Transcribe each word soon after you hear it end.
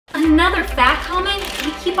another fat comment?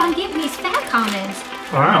 You keep on getting these fat comments.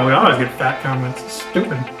 Wow, we always get fat comments. It's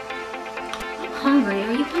stupid. I'm hungry.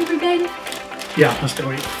 Are you hungry, babe? Yeah, let's go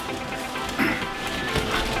eat.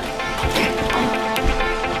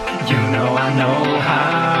 You know I know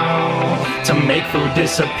how to make food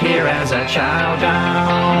disappear as I chow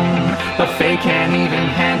down. Buffet can't even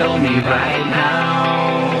handle me right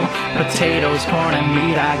now. Potatoes, corn, and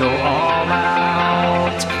meat, I go all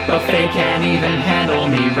out. Buffet can't even handle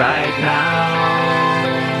me right now.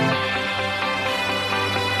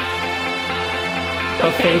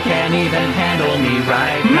 Buffet can't even handle me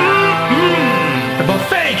right now. The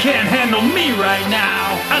buffet can't handle me right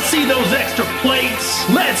now. I see those extra plates.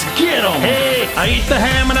 Let's get them. Hey, I eat the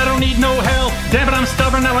ham and I don't need no help. Damn it, I'm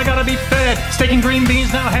stubborn, now I gotta be fed. Steak and green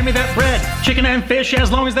beans, now hand me that bread. Chicken and fish,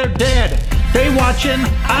 as long as they're dead. They watching,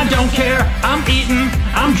 I don't care. I'm eating,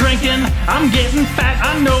 I'm drinking, I'm getting fat.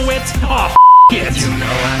 I know it. Oh, it. You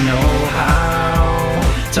know I know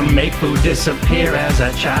how to make food disappear as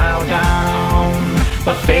I chow down.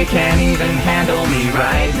 Buffet can't even handle me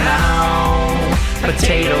right now.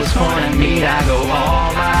 Potatoes, corn, and meat, I go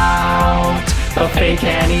all out. Buffet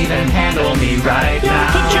can't even handle me right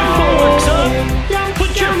now. Put your forks up.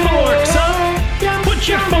 Put your forks up. Put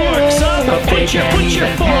your forks up. Buffet can't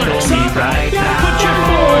even handle me right now. Put your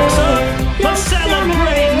forks up. Let's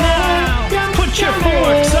celebrate now. Put your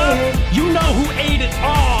forks up. You know who ate it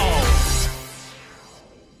all.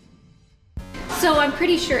 So I'm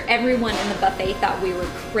pretty sure everyone in the buffet thought we were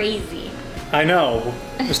crazy. I know,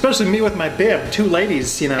 especially me with my bib. Two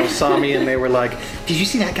ladies, you know, saw me and they were like, "Did you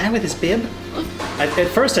see that guy with his bib?" At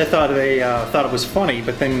first I thought they thought it was funny,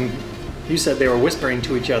 but then you said they were whispering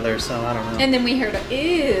to each other, so I don't know. And then we heard,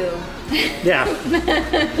 ew. Yeah.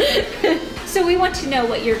 So we want to know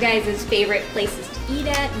what your guys' favorite places to eat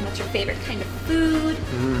at and what's your favorite kind of food.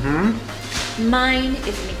 Mm-hmm. Mine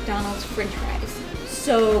is McDonald's French fries.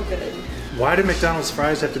 So good. Why do McDonald's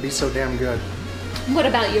fries have to be so damn good? What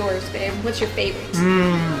about yours, babe? What's your favorite?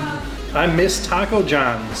 I miss Taco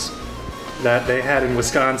John's that they had in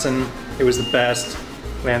Wisconsin. It was the best.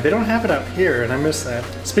 Man, they don't have it out here, and I miss that.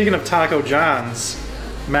 Speaking of Taco John's,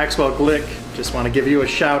 Maxwell Glick, just want to give you a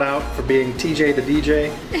shout out for being TJ the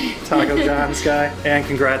DJ, Taco John's guy, and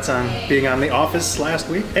congrats on being on The Office last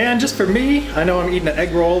week. And just for me, I know I'm eating an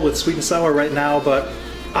egg roll with sweet and sour right now, but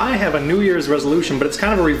I have a New Year's resolution, but it's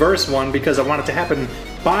kind of a reverse one because I want it to happen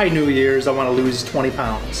by New Year's. I want to lose 20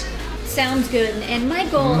 pounds. Sounds good, and my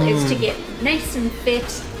goal is to get nice and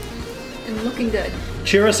fit and looking good.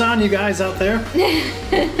 Cheer us on, you guys out there.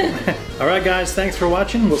 Alright guys, thanks for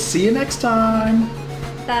watching. We'll see you next time.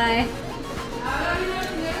 Bye.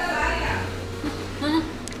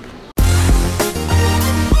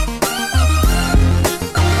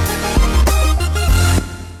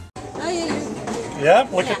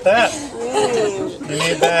 Yep, look at that. You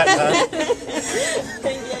need that, huh?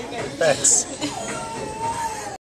 Thanks.